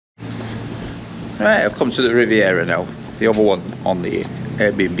Right, I've come to the Riviera now, the other one on the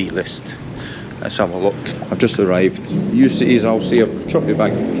Airbnb list. Let's have a look. I've just arrived. Used to his house here. I've chopped your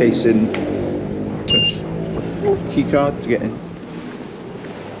bag case in. Key card to get in.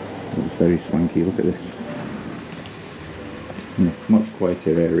 Looks very swanky, look at this. Much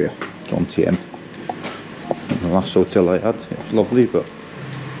quieter area. Jomtien. The last hotel I had, it was lovely, but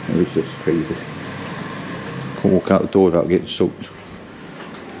it was just crazy. Can't walk out the door without getting soaked.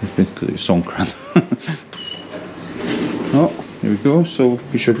 Because it's Songkran. Oh, here we go. So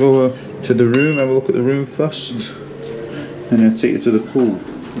we should go to the room, have a look at the room first, and then take you to the pool. I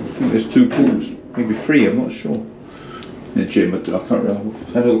think there's 2 pools, maybe 3, I'm not sure. In the gym, I can't really, I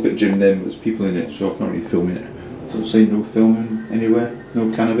had a look at the gym then, but there's people in it, so I can't really film in it. Doesn't say no filming anywhere, no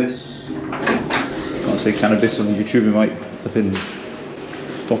cannabis. Can't say cannabis on YouTube, it might flipping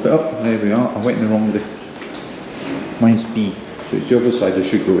stop it up. There we are, I went in the wrong lift. Mine's B. So it's the other side I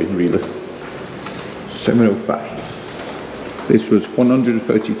should go in really. 705. This was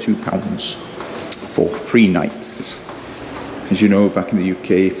 £132 for 3 nights. As you know, back in the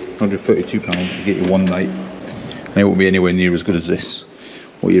UK, £132 to get you 1 night. And it won't be anywhere near as good as this,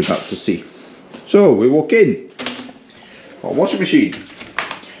 what you're about to see. So we walk in. Got a washing machine.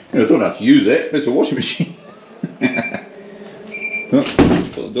 You know, don't have to use it, but it's a washing machine. Oh,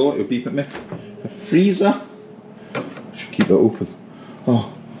 shut the door, you'll beep at me. A freezer. Should keep that open.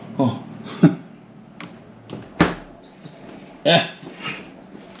 Oh. Yeah.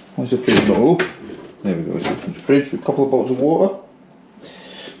 Why's the fridge not open? There we go, it's open the fridge with a couple of bottles of water.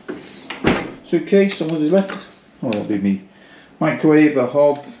 Suitcase, someone's left. Oh, that'll be me. Microwave, a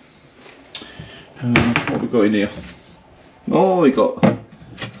hob. What have we got in here? Oh, we got.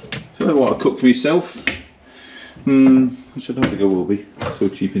 So I want to cook for myself. Which I don't think I will be. So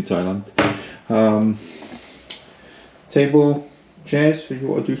cheap in Thailand. Table, chairs, if you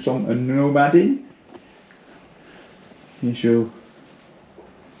want to do some nomading. Here's your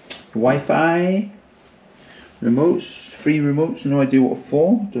Wi-Fi. Remotes, 3 remotes, no idea what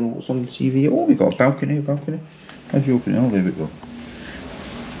for. Don't know what's on the TV. Oh, we got a balcony, How'd you open it? Oh, there we go.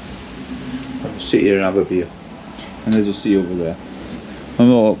 I'll sit here and have a beer. And there's a sea over there. I'm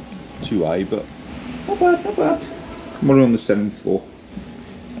not too high, but not bad. We're on the 7th floor.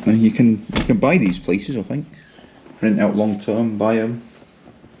 And you can buy these places, I think. Rent out long term, buy them.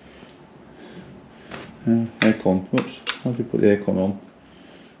 Aircon. Whoops. How do you put the aircon on?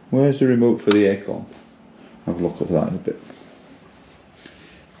 Where's the remote for the aircon? Have a look at that in a bit.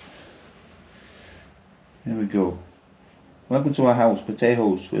 There we go. Welcome to our house, Pattaya.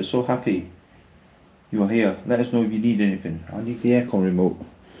 We're so happy you are here. Let us know if you need anything. I need the aircon remote.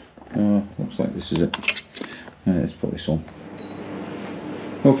 Looks like this is it. Let's put this on.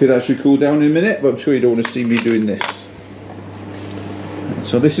 Hopefully that should cool down in a minute, but I'm sure you don't want to see me doing this.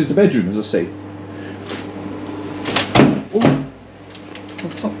 So this is the bedroom, as I say. Oh, what the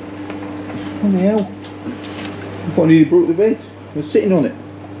fuck? What the hell? I thought I nearly broke the bed. I was sitting on it.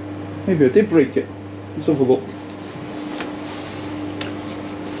 Maybe I did break it. Let's have a look.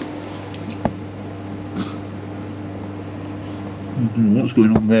 I don't know what's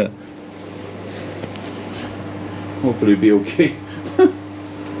going on there. Hopefully it'll be okay.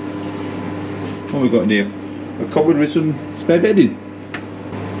 What have we got in here? A cupboard with some spare bedding.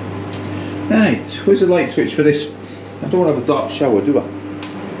 Right, where's the light switch for this? I don't have a dark shower, do I?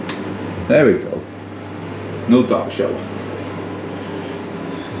 There we go. No dark shower.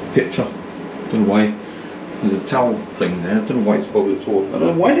 Picture. Don't know why. There's a towel thing there. I don't know why it's above the toilet. I don't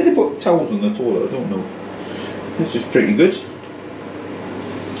know. Why did they put towels on the toilet? I don't know. This is pretty good.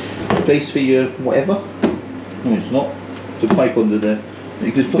 Space for your whatever. No, it's not. There's a pipe under there.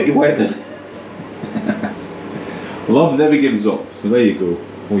 You can just put your whatever. Love never gives up. So there you go.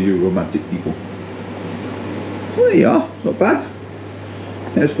 All you romantic people. Well, there you are. It's not bad.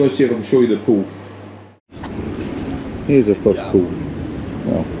 Let's go see if I can show you the pool. Here's the first pool.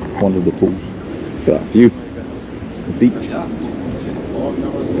 Well, one of the pools. Look at that view. The beach.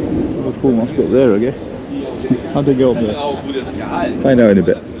 The pool must be up there, I guess. How'd they go up there? Find out in a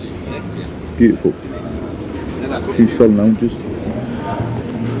bit. Beautiful. A few sun lounges.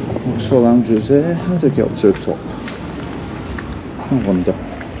 Sun lounges there. How'd they get up to the top? I wonder.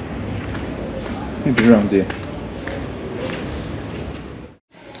 Maybe around here.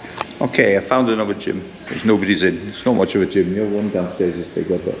 Okay, I found another gym which nobody's in. It's not much of a gym. The other one downstairs is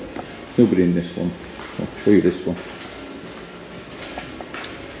bigger, but there's nobody in this one. So I'll show you this one.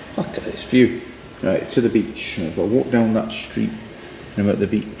 Look at this view. Right, to the beach. I've got to walk down that street and I'm at the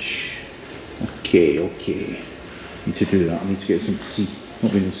beach. Okay. Need to do that. I need to get some sea.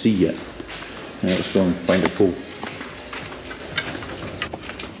 Not been in the sea yet. Let's go and find a pool.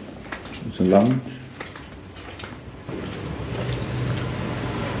 It's a lounge.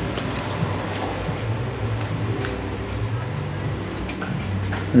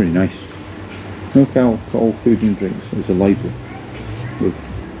 Very nice. No alcohol, food and drinks. There's a library with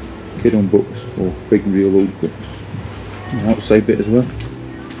kid on books or big and real old books. An outside bit as well.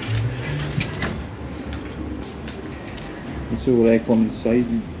 It's all aircon inside,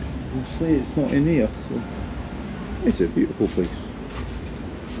 and honestly it's not in here, so it's a beautiful place.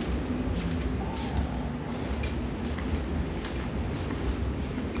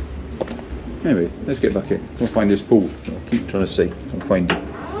 Anyway, let's get back in. We'll find this pool. I'll keep trying to say. I'll find it.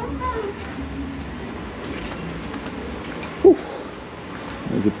 Whew.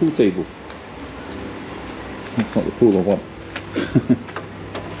 There's a pool table. That's not the pool I want. I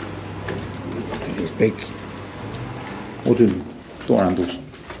think it's big. Wooden door handles.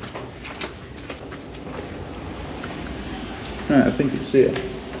 Right, I think it's here.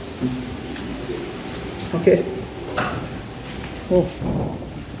 Okay. Oh,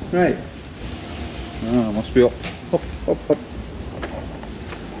 right. Ah, must be up. Up, up, up.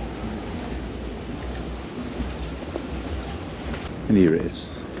 And here it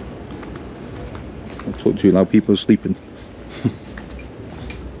is. I'll talk to you now, people are sleeping.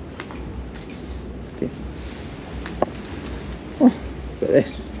 Okay. Oh, look at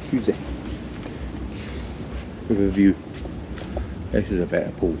this, jacuzzi. With a view. This is a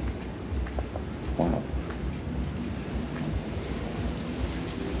better pool. Wow.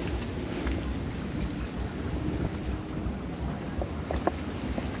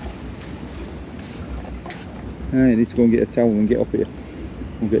 I need to go and get a towel and get up here.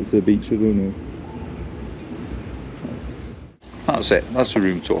 We'll get to the beach, I don't know. That's it, that's the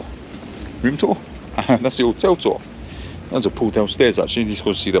room tour. Room tour? That's the hotel tour. There's a pool downstairs actually, let's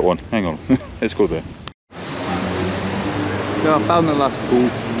go see that one. Hang on, let's go there. Yeah, I found the last pool.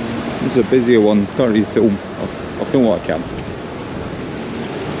 This is a busier one, can't really film. I'll film what I can.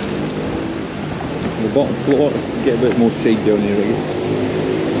 So the bottom floor, get a bit more shade down here I guess.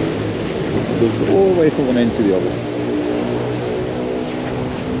 It goes all the way from one end to the other.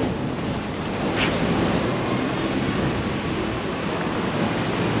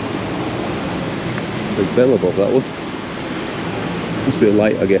 Big bell above that one. Must be a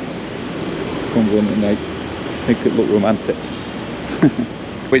light I guess. Comes on at night. Make it look romantic.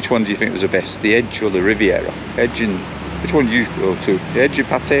 Which one do you think was the best? The Edge or the Riviera? Edge in... Which one do you go to? The Edge in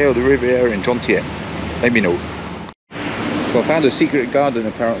Pattaya or the Riviera in Jomtien? Let me know. So I found a secret garden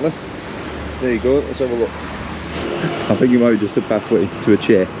apparently. There you go, let's have a look. I think it might be just a pathway to a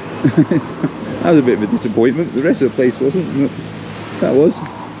chair. That was a bit of a disappointment. The rest of the place wasn't. That was.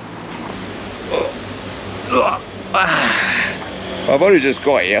 I've only just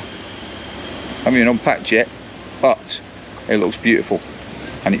got here. I mean, unpacked yet, but it looks beautiful,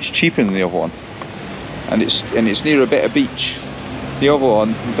 and it's cheaper than the other one, and it's near a better beach. The other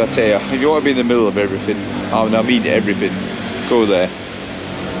one, Pattaya, if you want to be in the middle of everything, I mean everything, go there.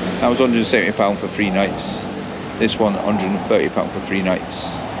 That was £170 for 3 nights. This one £130 for 3 nights,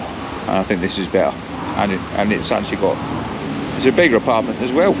 and I think this is better. And it's actually got, it's a bigger apartment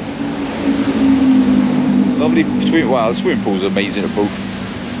as well. Lovely well, the swimming pool's amazing at both.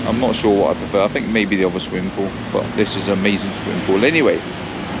 I'm not sure what I prefer. I think maybe the other swimming pool, but this is an amazing swimming pool. Anyway,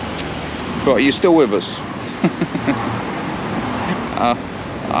 but you're still with us.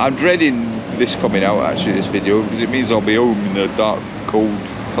 I'm dreading this coming out actually, this video, because it means I'll be home in the dark, cold,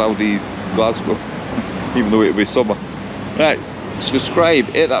 cloudy Glasgow, even though it'll be summer. Right, subscribe,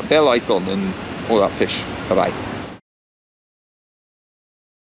 hit that bell icon and all that pish. Bye bye.